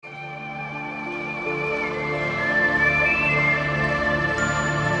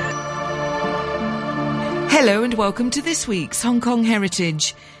Hello and welcome to this week's Hong Kong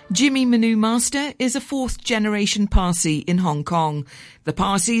Heritage. Jimmy Manu Master is a fourth-generation Parsi in Hong Kong. The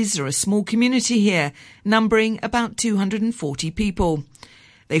Parsis are a small community here, numbering about 240 people.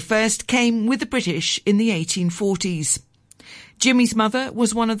 They first came with the British in the 1840s. Jimmy's mother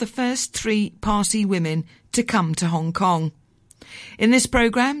was one of the first 3 Parsi women to come to Hong Kong. In this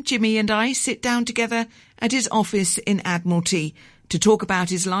programme, Jimmy and I sit down together at his office in Admiralty to talk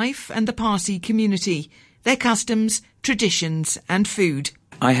about his life and the Parsi community, their customs, traditions and food.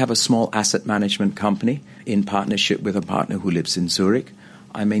 I have a small asset management company in partnership with a partner who lives in Zurich.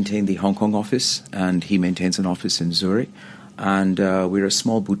 I maintain the Hong Kong office and he maintains an office in Zurich. And we're a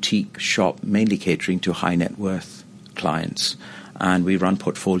small boutique shop mainly catering to high net worth clients. And we run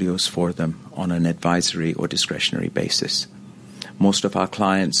portfolios for them on an advisory or discretionary basis. Most of our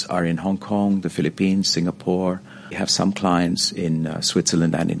clients are in Hong Kong, the Philippines, Singapore. We have some clients in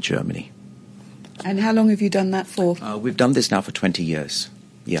Switzerland and in Germany. And how long have you done that for? We've done this now for 20 years,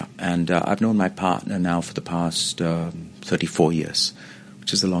 yeah. And I've known my partner now for the past 34 years,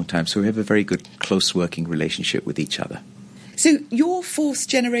 which is a long time. So we have a very good, close working relationship with each other. So you're fourth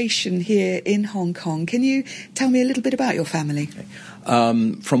generation here in Hong Kong. Can you tell me a little bit about your family?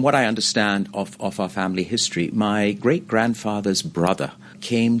 Okay. From what I understand of our family history, my great-grandfather's brother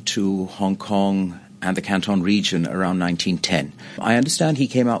came to Hong Kong and the Canton region around 1910. I understand he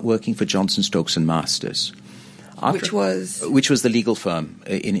came out working for Johnson, Stokes and Masters. Which was the legal firm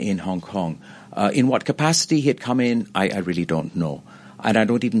in Hong Kong. In what capacity he had come in, I really don't know. And I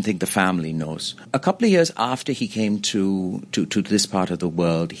don't even think the family knows. A couple of years after he came to this part of the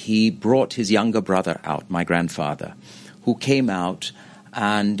world, he brought his younger brother out, my grandfather, who came out,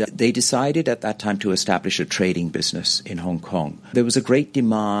 and they decided at that time to establish a trading business in Hong Kong. There was a great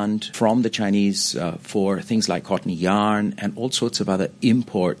demand from the Chinese for things like cotton yarn and all sorts of other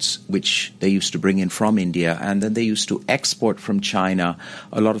imports which they used to bring in from India, and then they used to export from China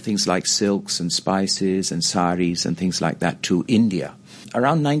a lot of things like silks and spices and saris and things like that to India.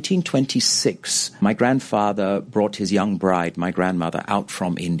 Around 1926, my grandfather brought his young bride, my grandmother, out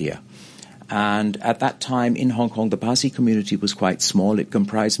from India. And at that time in Hong Kong, the Parsi community was quite small. It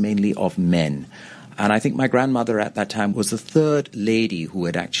comprised mainly of men. And I think my grandmother at that time was the third lady who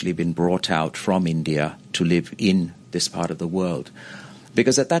had actually been brought out from India to live in this part of the world.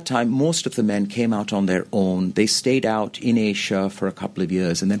 Because at that time, most of the men came out on their own. They stayed out in Asia for a couple of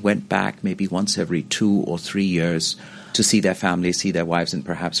years and then went back maybe once every 2 or 3 years to see their families, see their wives, and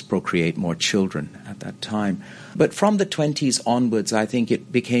perhaps procreate more children at that time. But from the 20s onwards, I think it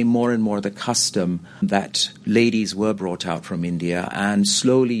became more and more the custom that ladies were brought out from India, and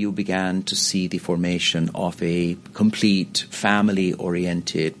slowly you began to see the formation of a complete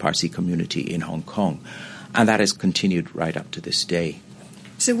family-oriented Parsi community in Hong Kong. And that has continued right up to this day.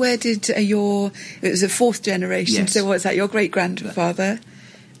 So where did it was a fourth generation, yes. So what's that, your great-grandfather?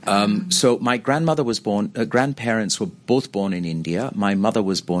 So my grandmother was born, grandparents were both born in India. My mother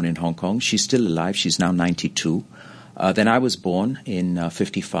was born in Hong Kong. She's still alive. She's now 92. Then I was born in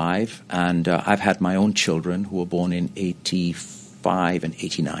 55, and I've had my own children who were born in 85 and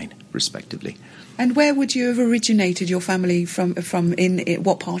 89, respectively. And where would you have originated your family from in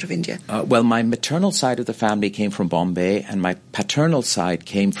what part of India? Well, my maternal side of the family came from Bombay, and my paternal side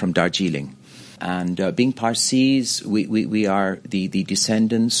came from Darjeeling. And being Parsis, we are the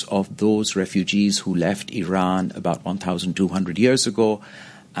descendants of those refugees who left Iran about 1,200 years ago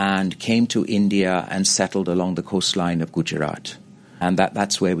and came to India and settled along the coastline of Gujarat. And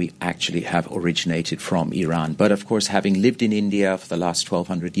that's where we actually have originated from, Iran. But of course, having lived in India for the last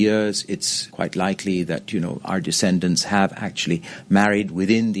 1,200 years, it's quite likely that, our descendants have actually married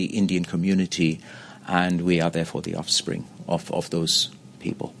within the Indian community, and we are therefore the offspring of those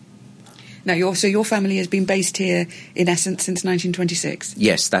people. Now, your family has been based here, in essence, since 1926?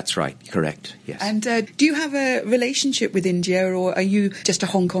 Yes, that's right. Correct, yes. And do you have a relationship with India, or are you just a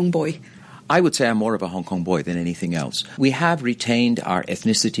Hong Kong boy? I would say I'm more of a Hong Kong boy than anything else. We have retained our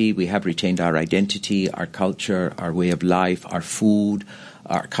ethnicity, we have retained our identity, our culture, our way of life, our food,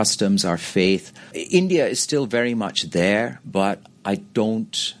 our customs, our faith. India is still very much there, but I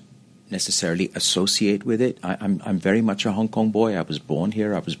don't necessarily associate with it. I'm very much a Hong Kong boy. I was born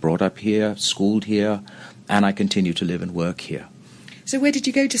here, I was brought up here, schooled here, and I continue to live and work here. So where did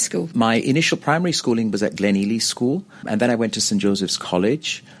you go to school? My initial primary schooling was at Glen Ely School, and then I went to St. Joseph's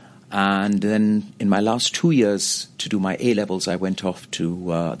College, and then in my last 2 years to do my A-levels, I went off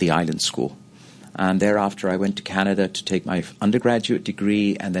to the Island School. And thereafter, I went to Canada to take my undergraduate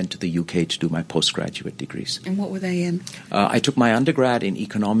degree and then to the UK to do my postgraduate degrees. And what were they in? I took my undergrad in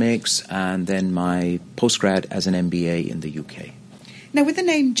economics and then my postgrad as an MBA in the UK. Now, with the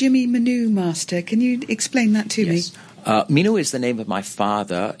name Jimmy Manu Master, can you explain that to me? Minu is the name of my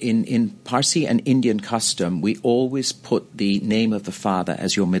father. In Parsi and Indian custom, we always put the name of the father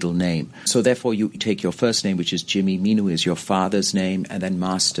as your middle name. So therefore, you take your first name, which is Jimmy. Minu is your father's name, and then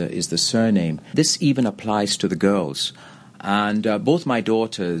Master is the surname. This even applies to the girls. And both my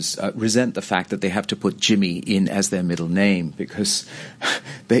daughters resent the fact that they have to put Jimmy in as their middle name, because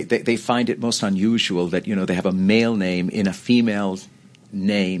they find it most unusual that, they have a male name in a female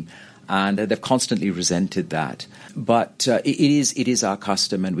name. And they've constantly resented that. But it is our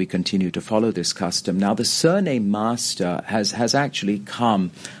custom, and we continue to follow this custom. Now, the surname Master has actually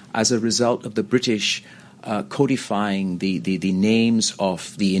come as a result of the British codifying the names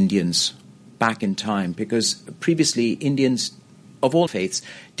of the Indians back in time, because previously Indians of all faiths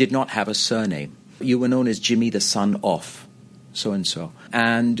did not have a surname. You were known as Jimmy, the son of so-and-so.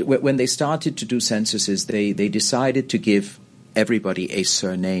 And when they started to do censuses, they decided to give everybody a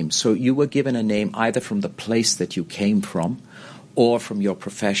surname. So you were given a name either from the place that you came from or from your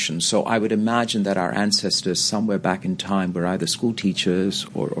profession. So I would imagine that our ancestors somewhere back in time were either school teachers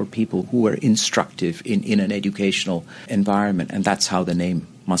or people who were instructive in an educational environment, and that's how the name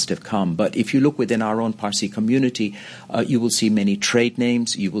must have come. But if you look within our own Parsi community, you will see many trade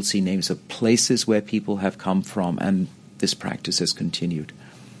names, you will see names of places where people have come from, and this practice has continued.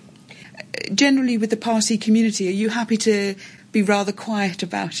 Generally, with the Parsi community, are you happy to be rather quiet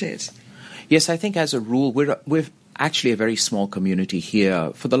about it? Yes, I think as a rule, we're actually a very small community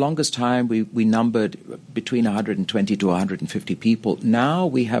here. For the longest time, we numbered between 120 to 150 people. Now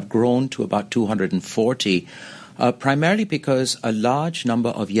we have grown to about 240, primarily because a large number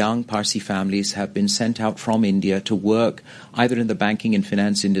of young Parsi families have been sent out from India to work either in the banking and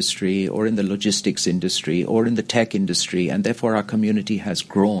finance industry or in the logistics industry or in the tech industry, and therefore our community has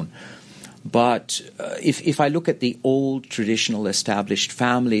grown. But if I look at the old, traditional, established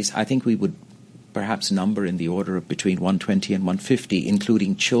families, I think we would perhaps number in the order of between 120 and 150,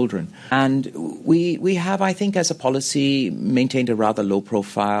 including children. And we have, I think, as a policy, maintained a rather low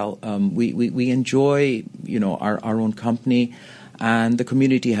profile. We enjoy, our own company. And the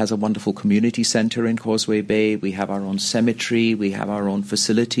community has a wonderful community center in Causeway Bay. We have our own cemetery. We have our own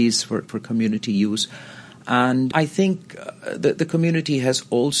facilities for community use. And I think that the community has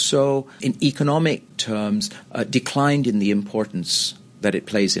also, in economic terms, declined in the importance that it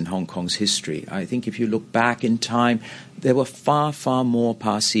plays in Hong Kong's history. I think if you look back in time, there were far, far more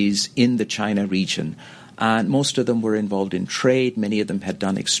Parsis in the China region. And most of them were involved in trade. Many of them had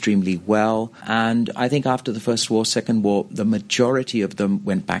done extremely well. And I think after the First War, Second War, the majority of them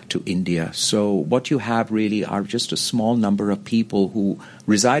went back to India. So what you have really are just a small number of people who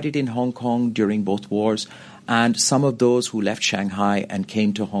resided in Hong Kong during both wars, and some of those who left Shanghai and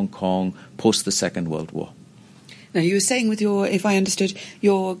came to Hong Kong post the Second World War. Now, you were saying if I understood,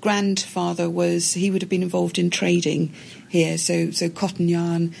 your grandfather he would have been involved in trading here, so cotton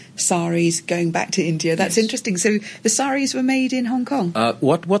yarn, saris, going back to India. That's yes. Interesting. So the saris were made in Hong Kong?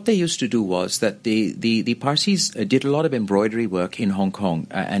 What they used to do was that the Parsis did a lot of embroidery work in Hong Kong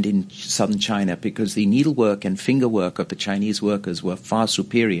and in southern China, because the needlework and fingerwork of the Chinese workers were far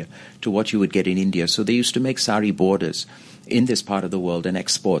superior to what you would get in India. So they used to make sari borders in this part of the world and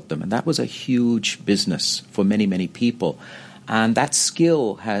export them. And that was a huge business for many, many people. And that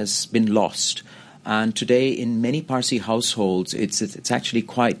skill has been lost. And today, in many Parsi households, it's actually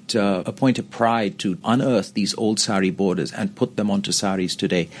quite a point of pride to unearth these old sari borders and put them onto saris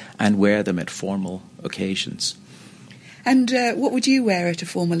today and wear them at formal occasions. And what would you wear at a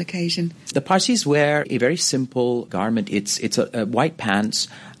formal occasion? The Parsis wear a very simple garment. It's a white pants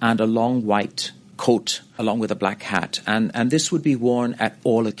and a long white coat along with a black hat. And this would be worn at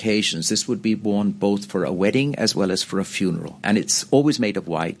all occasions. This would be worn both for a wedding as well as for a funeral. And it's always made of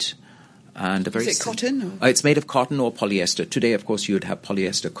white. And Is it cotton? It's made of cotton or polyester. Today, of course, you would have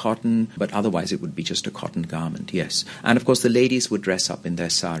polyester cotton, but otherwise it would be just a cotton garment, yes. And, of course, the ladies would dress up in their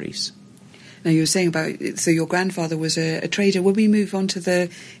saris. Now, you were saying so your grandfather was a trader. Will we move on to the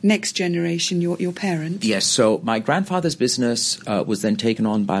next generation, your parents? Yes, so my grandfather's business was then taken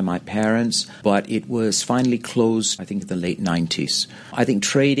on by my parents, but it was finally closed, I think, in the late 90s. I think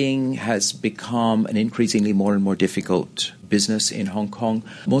trading has become an increasingly more and more difficult business in Hong Kong.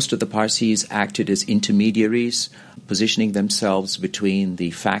 Most of the Parsis acted as intermediaries, positioning themselves between the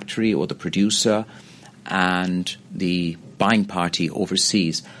factory or the producer and the buying party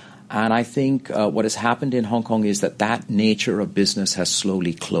overseas. And I think what has happened in Hong Kong is that nature of business has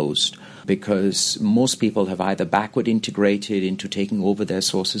slowly closed, because most people have either backward integrated into taking over their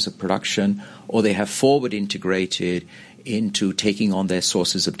sources of production, or they have forward integrated into taking on their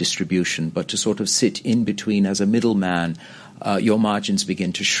sources of distribution, but to sort of sit in between as a middleman, your margins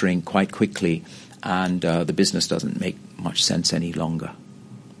begin to shrink quite quickly, and the business doesn't make much sense any longer.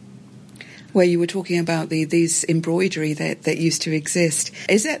 Where you were talking about these embroidery that used to exist.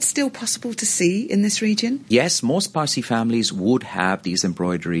 Is that still possible to see in this region? Yes, most Parsi families would have these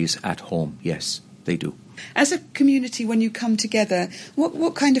embroideries at home. Yes, they do. As a community, when you come together,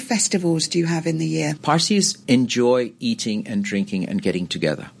 what kind of festivals do you have in the year? Parsis enjoy eating and drinking and getting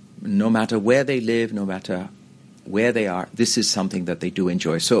together. No matter where they live, no matter where they are, this is something that they do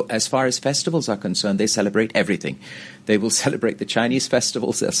enjoy. So as far as festivals are concerned, they celebrate everything. They will celebrate the Chinese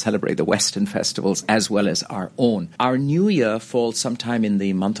festivals, they'll celebrate the Western festivals, as well as our own. Our New Year falls sometime in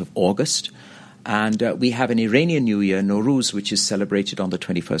the month of August, and we have an Iranian New Year, Nowruz, which is celebrated on the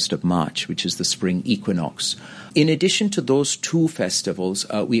 21st of March, which is the spring equinox. In addition to those two festivals,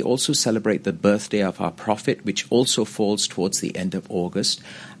 we also celebrate the birthday of our Prophet, which also falls towards the end of August.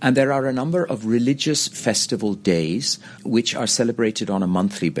 And there are a number of religious festival days which are celebrated on a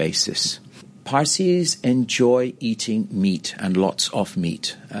monthly basis. Parsis enjoy eating meat, and lots of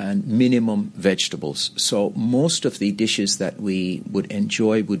meat, and minimum vegetables. So most of the dishes that we would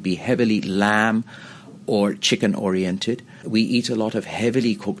enjoy would be heavily lamb or chicken-oriented. We eat a lot of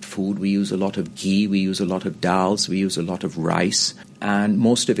heavily cooked food. We use a lot of ghee. We use a lot of dals. We use a lot of rice. And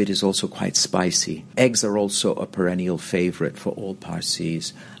most of it is also quite spicy. Eggs are also a perennial favorite for all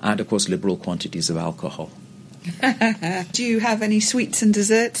Parsis. And, of course, liberal quantities of alcohol. Do you have any sweets and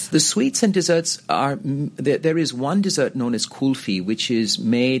desserts? The sweets and desserts are, there is one dessert known as kulfi, which is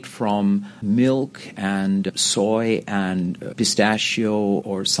made from milk and soy and pistachio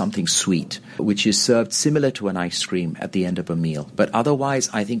or something sweet, which is served similar to an ice cream at the end of a meal. But otherwise,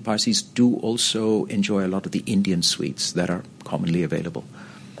 I think Parsis do also enjoy a lot of the Indian sweets that are commonly available.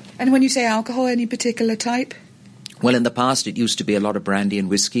 And when you say alcohol, any particular type? Well, in the past, it used to be a lot of brandy and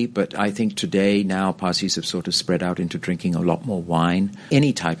whiskey, but I think today, now, Parsis have sort of spread out into drinking a lot more wine.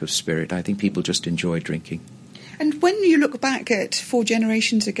 Any type of spirit. I think people just enjoy drinking. And when you look back at 4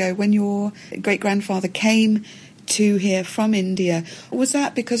 generations ago, when your great-grandfather came to here from India, was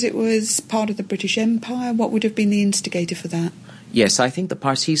that because it was part of the British Empire? What would have been the instigator for that? Yes, I think the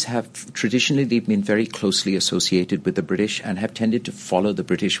Parsis have traditionally been very closely associated with the British and have tended to follow the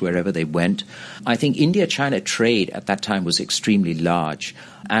British wherever they went. I think India-China trade at that time was extremely large.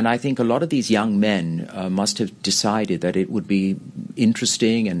 And I think a lot of these young men must have decided that it would be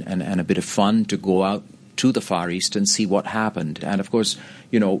interesting and a bit of fun to go out to the Far East and see what happened. And of course,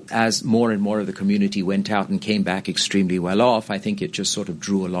 you know, as more and more of the community went out and came back extremely well off, I think it just sort of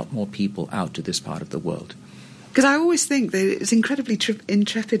drew a lot more people out to this part of the world. Because I always think that it's incredibly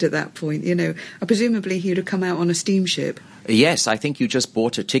intrepid at that point, you know. Presumably he would have come out on a steamship. Yes, I think you just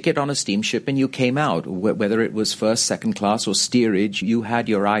bought a ticket on a steamship and you came out. Whether it was first, second class or steerage, you had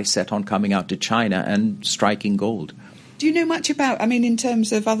your eye set on coming out to China and striking gold. Do you know much about, I mean, in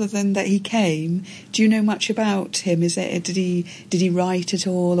terms of other than that he came, do you know much about him? Did he write at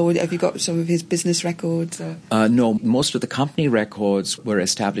all, or have you got some of his business records? No, most of the company records were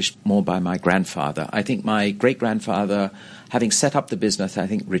established more by my grandfather. I think my great-grandfather, having set up the business, I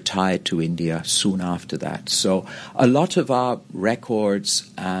think retired to India soon after that. So a lot of our records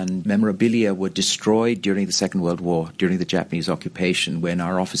and memorabilia were destroyed during the Second World War, during the Japanese occupation, when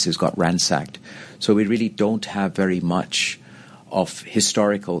our offices got ransacked. So we really don't have very much of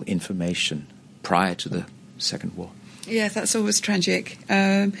historical information prior to the Second War. Yes, that's always tragic.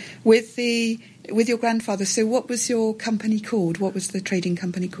 With your grandfather, so what was your company called? What was the trading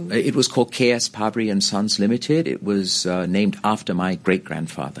company called? It was called K.S. Pabri and Sons Limited. It was named after my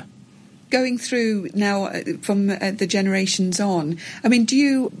great-grandfather. Going through now from the generations on, I mean, do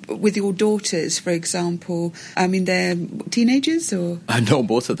you, with your daughters, for example, I mean, they're teenagers or? No,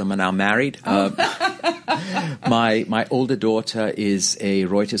 both of them are now married. Oh. My older daughter is a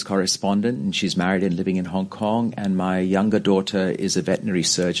Reuters correspondent, and she's married and living in Hong Kong. And my younger daughter is a veterinary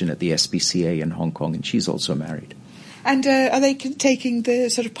surgeon at the SPCA in Hong Kong, and she's also married. And are they taking the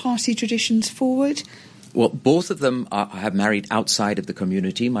sort of Parsi traditions forward? Well, both of them have married outside of the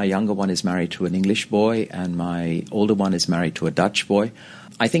community. My younger one is married to an English boy, and my older one is married to a Dutch boy.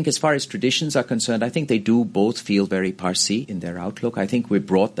 I think as far as traditions are concerned, I think they do both feel very Parsi in their outlook. I think we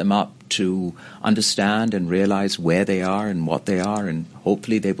brought them up to understand and realize where they are and what they are, and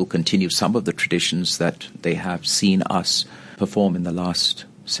hopefully they will continue some of the traditions that they have seen us perform in the last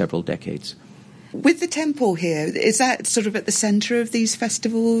several decades. With the temple here, is that sort of at the centre of these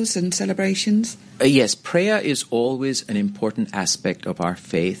festivals and celebrations? Yes, prayer is always an important aspect of our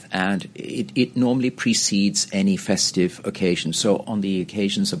faith, and it normally precedes any festive occasion. So on the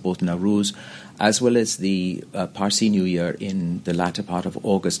occasions of both Nowruz as well as the Parsi New Year in the latter part of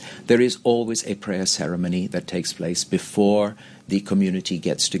August, there is always a prayer ceremony that takes place before the community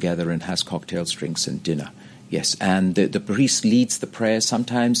gets together and has cocktails, drinks, and dinner. Yes, and the priest leads the prayer.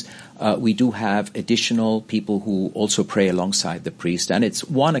 Sometimes we do have additional people who also pray alongside the priest, and it's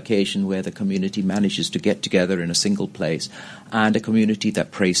one occasion where the community manages to get together in a single place, and a community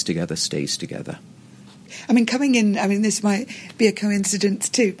that prays together stays together. I mean, coming in, this might be a coincidence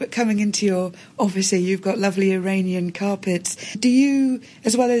too, but coming into your office here, you've got lovely Iranian carpets. Do you,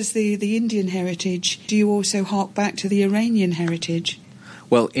 as well as the Indian heritage, do you also hark back to the Iranian heritage?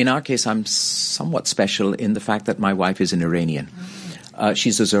 Well, in our case, I'm somewhat special in the fact that my wife is an Iranian.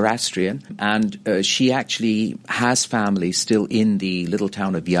 She's a Zoroastrian, and she actually has family still in the little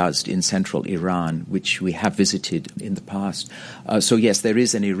town of Yazd in central Iran, which we have visited in the past. So yes, there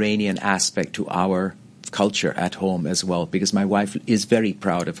is an Iranian aspect to our culture at home as well, because my wife is very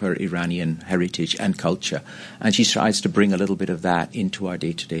proud of her Iranian heritage and culture, and she tries to bring a little bit of that into our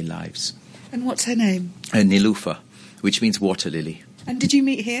day-to-day lives. And what's her name? Nilufer, which means water lily. And did you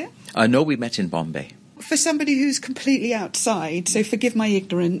meet here? No, we met in Bombay. For somebody who's completely outside, so forgive my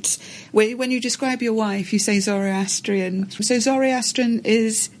ignorance, when you describe your wife, you say Zoroastrian. So Zoroastrian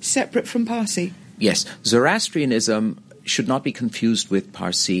is separate from Parsi? Yes. Zoroastrianism should not be confused with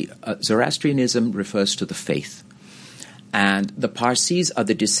Parsi. Zoroastrianism refers to the faith. And the Parsis are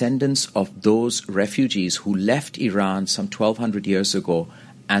the descendants of those refugees who left Iran some 1,200 years ago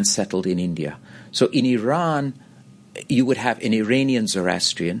and settled in India. So in Iran, you would have an Iranian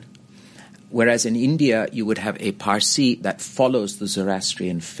Zoroastrian, whereas in India, you would have a Parsi that follows the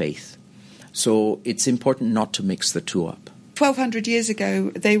Zoroastrian faith. So it's important not to mix the two up. 1,200 years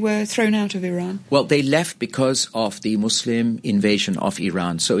ago, they were thrown out of Iran. Well, they left because of the Muslim invasion of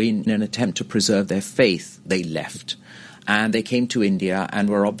Iran. So in an attempt to preserve their faith, they left. And they came to India and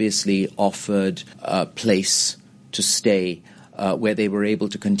were obviously offered a place to stay where they were able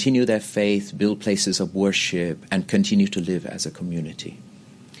to continue their faith, build places of worship, and continue to live as a community.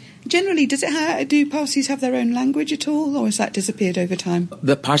 Generally, do Parsis have their own language at all, or has that disappeared over time?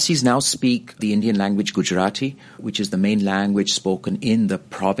 The Parsis now speak the Indian language Gujarati, which is the main language spoken in the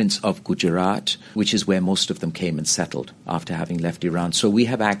province of Gujarat, which is where most of them came and settled after having left Iran. So we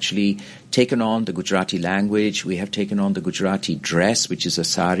have actually taken on the Gujarati language, we have taken on the Gujarati dress, which is a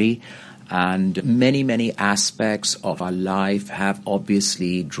sari, and many, many aspects of our life have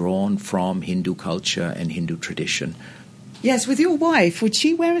obviously drawn from Hindu culture and Hindu tradition. Yes, with your wife, would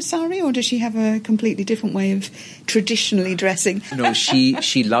she wear a sari, or does she have a completely different way of traditionally dressing? No,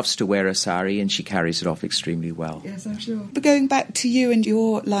 she loves to wear a sari, and she carries it off extremely well. Yes, I'm sure. But going back to you and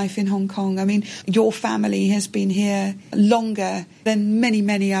your life in Hong Kong, I mean, your family has been here longer than many,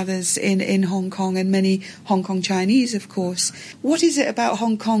 many others in Hong Kong, and many Hong Kong Chinese, of course. What is it about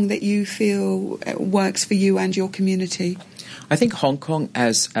Hong Kong that you feel works for you and your community? I think Hong Kong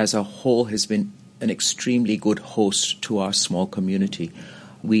as a whole has been an extremely good host to our small community.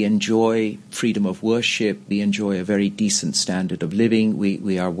 We enjoy freedom of worship. We enjoy a very decent standard of living.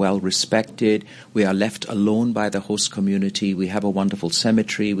 We are well respected. We are left alone by the host community. We have a wonderful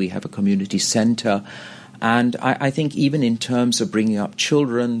cemetery. We have a community center. And I think even in terms of bringing up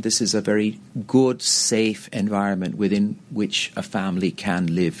children, this is a very good, safe environment within which a family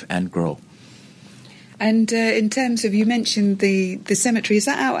can live and grow. And in terms of, you mentioned the cemetery, is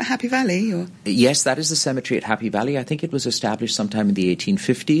that out at Happy Valley? Or? Yes, that is the cemetery at Happy Valley. I think it was established sometime in the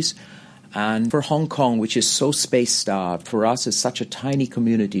 1850s. And for Hong Kong, which is so space-starved, for us as such a tiny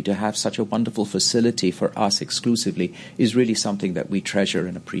community to have such a wonderful facility for us exclusively is really something that we treasure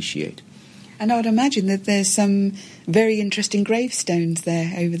and appreciate. And I would imagine that there's some very interesting gravestones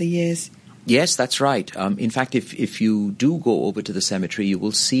there over the years. Yes, that's right. In fact, if you do go over to the cemetery, you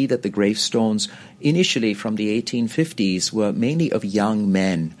will see that the gravestones initially from the 1850s were mainly of young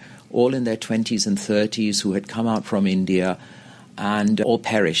men, all in their 20s and 30s, who had come out from India and all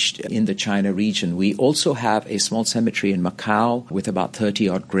perished in the China region. We also have a small cemetery in Macau with about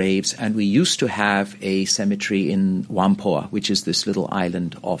 30-odd graves, and we used to have a cemetery in Whampoa, which is this little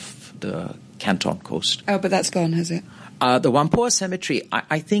island off the Canton coast. Oh, but that's gone, has it? The Whampoa Cemetery,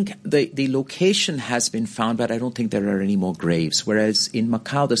 I think the location has been found, but I don't think there are any more graves, whereas in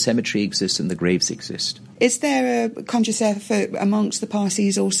Macau the cemetery exists and the graves exist. Is there a conscious effort amongst the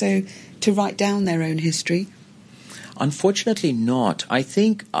Parsis also to write down their own history? Unfortunately not. I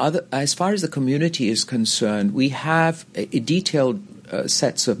think as far as the community is concerned, we have a detailed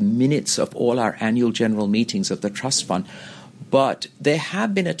sets of minutes of all our annual general meetings of the Trust Fund. But there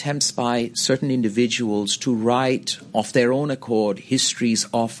have been attempts by certain individuals to write of their own accord histories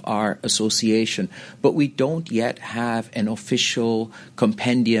of our association, but we don't yet have an official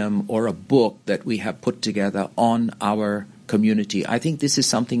compendium or a book that we have put together on our community. I think this is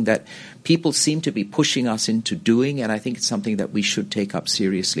something that people seem to be pushing us into doing, and I think it's something that we should take up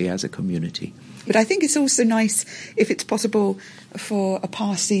seriously as a community. But I think it's also nice, if it's possible, for a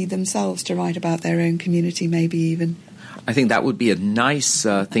Parsi themselves to write about their own community, maybe even. I think that would be a nice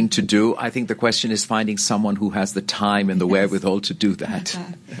thing to do. I think the question is finding someone who has the time and the wherewithal to do that.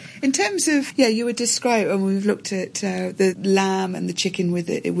 In terms of, you were describing, and we've looked at the lamb and the chicken with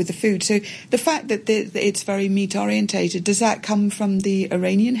the food. So the fact that it's very meat orientated, does that come from the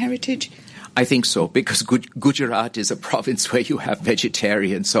Iranian heritage? I think so, because Gujarat is a province where you have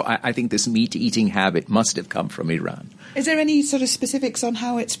vegetarians. So I think this meat-eating habit must have come from Iran. Is there any sort of specifics on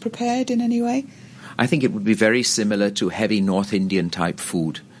how it's prepared in any way? I think it would be very similar to heavy North Indian type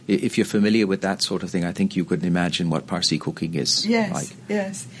food. If you're familiar with that sort of thing, I think you could imagine what Parsi cooking is like.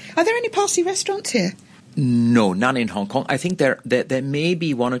 Yes. Are there any Parsi restaurants here? No, none in Hong Kong. I think there may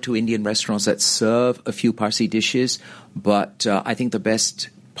be one or two Indian restaurants that serve a few Parsi dishes, but I think the best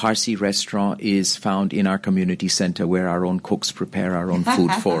Parsi restaurant is found in our community centre, where our own cooks prepare our own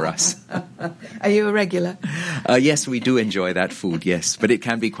food for us. Are you a regular? Yes, we do enjoy that food, yes, but it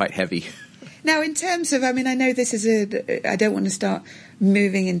can be quite heavy. Now, in terms of, I know this is I don't want to start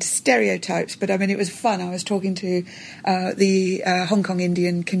moving into stereotypes, but it was fun. I was talking to the Hong Kong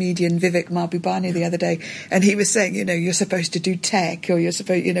Indian comedian Vivek Mahbubani the other day, and he was saying, you're supposed to do tech, or you're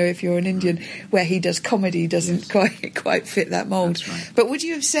supposed, if you're an Indian, where he does comedy doesn't quite fit that mould. That's right. But would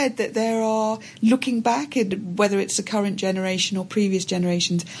you have said that there are, looking back at whether it's the current generation or previous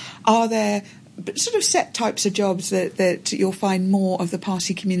generations, are there sort of set types of jobs that you'll find more of the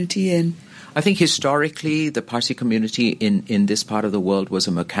Parsi community in? I think historically the Parsi community in this part of the world was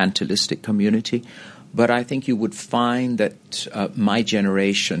a mercantilistic community, but I think you would find that my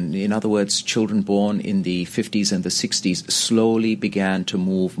generation, in other words, children born in the 50s and the 60s, slowly began to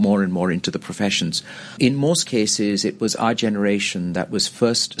move more and more into the professions. In most cases, it was our generation that was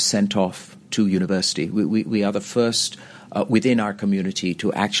first sent off to university. We are the first within our community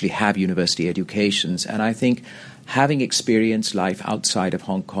to actually have university educations, and I think having experienced life outside of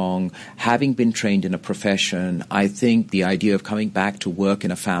Hong Kong, having been trained in a profession, I think the idea of coming back to work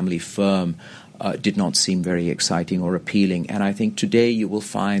in a family firm did not seem very exciting or appealing. And I think today you will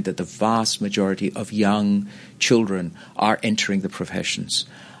find that the vast majority of young children are entering the professions.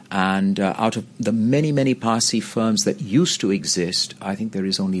 And out of the many, many Parsi firms that used to exist, I think there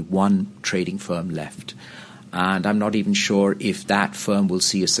is only one trading firm left. And I'm not even sure if that firm will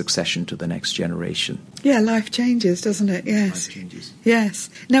see a succession to the next generation. Yeah, life changes, doesn't it? Yes. Life changes. Yes.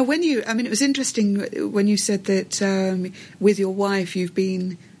 Now, it was interesting when you said that with your wife you've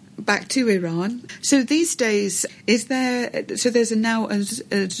been back to Iran. So these days, there's now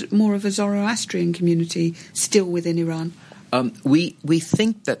more of a Zoroastrian community still within Iran? We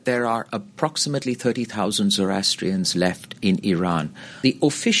think that there are approximately 30,000 Zoroastrians left in Iran. The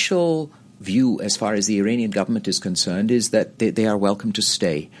official view, as far as the Iranian government is concerned, is that they are welcome to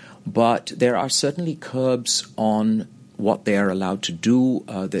stay. But there are certainly curbs on what they are allowed to do.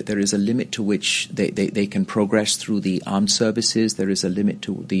 There is a limit to which they can progress through the armed services. There is a limit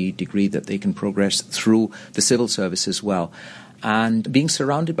to the degree that they can progress through the civil service as well. And being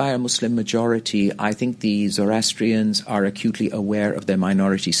surrounded by a Muslim majority, I think the Zoroastrians are acutely aware of their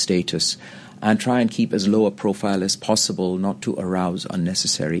minority status and try and keep as low a profile as possible, not to arouse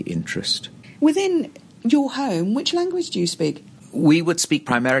unnecessary interest. Within your home, which language do you speak? We would speak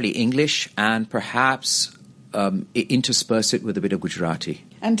primarily English and perhaps intersperse it with a bit of Gujarati.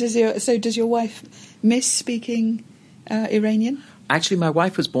 And does your wife miss speaking Iranian? Actually, my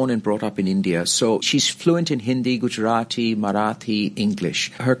wife was born and brought up in India, so she's fluent in Hindi, Gujarati, Marathi,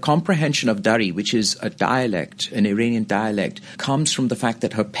 English. Her comprehension of Dari, which is a dialect, an Iranian dialect, comes from the fact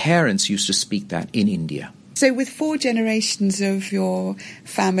that her parents used to speak that in India. So with 4 generations of your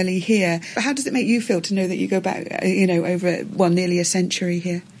family here, how does it make you feel to know that you go back, over, nearly a century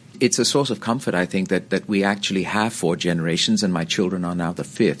here? It's a source of comfort, I think, that we actually have 4 generations, and my children are now the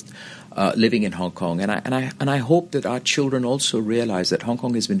 5th. Living in Hong Kong, and I hope that our children also realize that Hong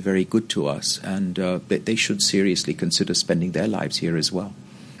Kong has been very good to us, and that they should seriously consider spending their lives here as well.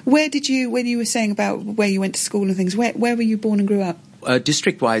 Where did you, when you were saying about where you went to school and things, where were you born and grew up?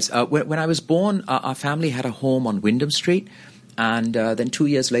 District-wise, when I was born, our family had a home on Wyndham Street, and then 2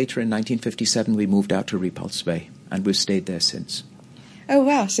 years later, in 1957, we moved out to Repulse Bay, and we've stayed there since. Oh,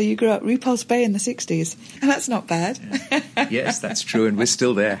 wow. So you grew up Repulse Bay in the 60s. That's not bad. Yes, that's true, and we're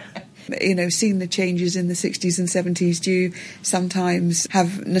still there. seen the changes in the 60s and 70s, do you sometimes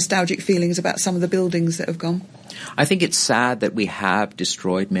have nostalgic feelings about some of the buildings that have gone? I think it's sad that we have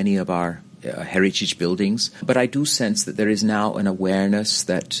destroyed many of our heritage buildings, but I do sense that there is now an awareness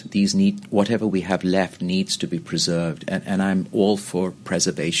that whatever we have left needs to be preserved, and I'm all for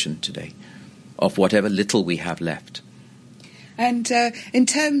preservation today of whatever little we have left. And in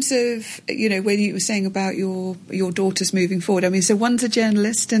terms of, when you were saying about your daughters moving forward, I mean, so one's a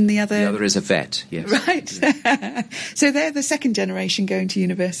journalist and the other is a vet, yes. Right. Yeah. So they're the second generation going to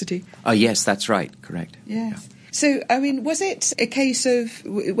university? Yes, that's right, correct. Yes. Yeah. So, I mean, was it a case of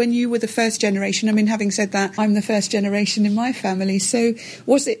when you were the first generation? I mean, having said that, I'm the first generation in my family. So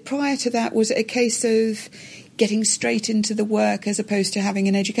was it prior to that, was it a case of getting straight into the work as opposed to having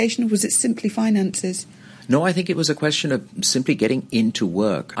an education, or was it simply finances? No, I think it was a question of simply getting into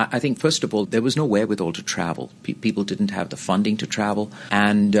work. I think, first of all, there was no wherewithal to travel. People didn't have the funding to travel.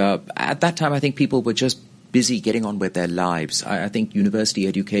 And at that time, I think people were just busy getting on with their lives. I think university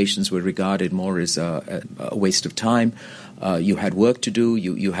educations were regarded more as a waste of time. You had work to do.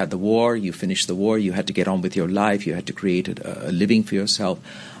 You had the war. You finished the war. You had to get on with your life. You had to create a living for yourself.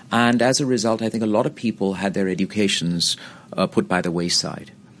 And as a result, I think a lot of people had their educations put by the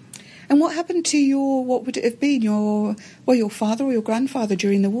wayside. And what happened to what would it have been, your father or your grandfather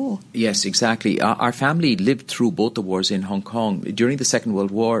during the war? Yes, exactly. Our family lived through both the wars in Hong Kong. During the Second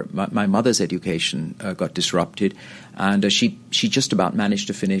World War, my mother's education got disrupted, and she just about managed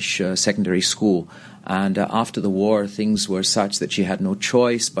to finish secondary school. And after the war, things were such that she had no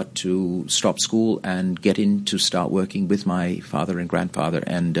choice but to stop school and get in to start working with my father and grandfather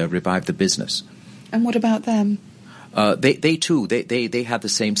and revive the business. And what about them? They too, they had the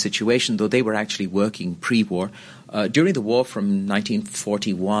same situation, though they were actually working pre-war. During the war from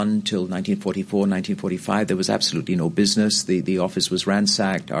 1941 till 1944, 1945, there was absolutely no business. The office was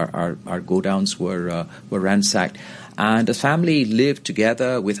ransacked. Our godowns were ransacked. And the family lived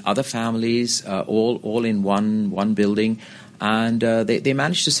together with other families, all in one building. And they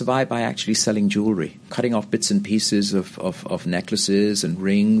managed to survive by actually selling jewelry, cutting off bits and pieces of necklaces and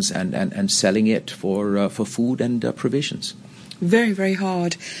rings and selling it for food and provisions. Very, very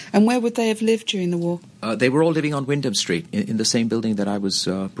hard. And where would they have lived during the war? They were all living on Wyndham Street, in the same building that I was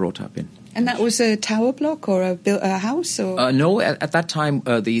brought up in. And that was a tower block or a house? Or? No, at that time,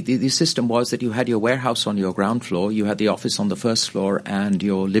 the system was that you had your warehouse on your ground floor, you had the office on the first floor, and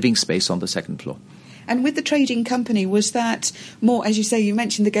your living space on the second floor. And with the trading company, was that more, as you say, you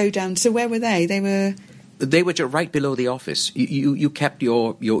mentioned the go-down, so where were they? They were right below the office. You kept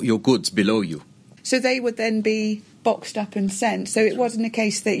your goods below you. So they would then be boxed up and sent. So it wasn't a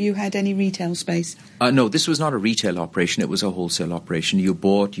case that you had any retail space? No, this was not a retail operation. It was a wholesale operation. You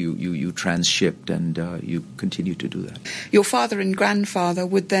bought, you transshipped, and you continued to do that. Your father and grandfather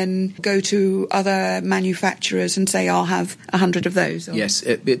would then go to other manufacturers and say, I'll have 100 of those? Or? Yes,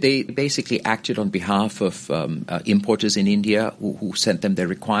 they basically acted on behalf of importers in India who sent them their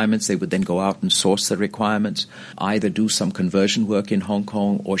requirements. They would then go out and source the requirements, either do some conversion work in Hong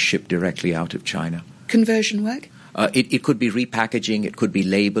Kong or ship directly out of China. Conversion work? It could be repackaging, it could be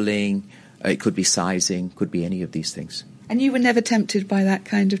labeling, it could be sizing, could be any of these things. And you were never tempted by that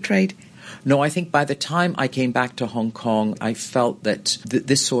kind of trade? No, I think by the time I came back to Hong Kong, I felt that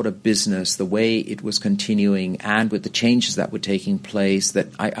this sort of business, the way it was continuing and with the changes that were taking place, that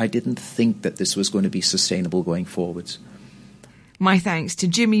I didn't think that this was going to be sustainable going forwards. My thanks to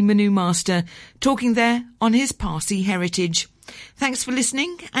Jimmy Manu Master, talking there on his Parsi heritage. Thanks for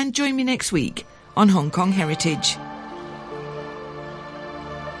listening, and join me next week on Hong Kong Heritage.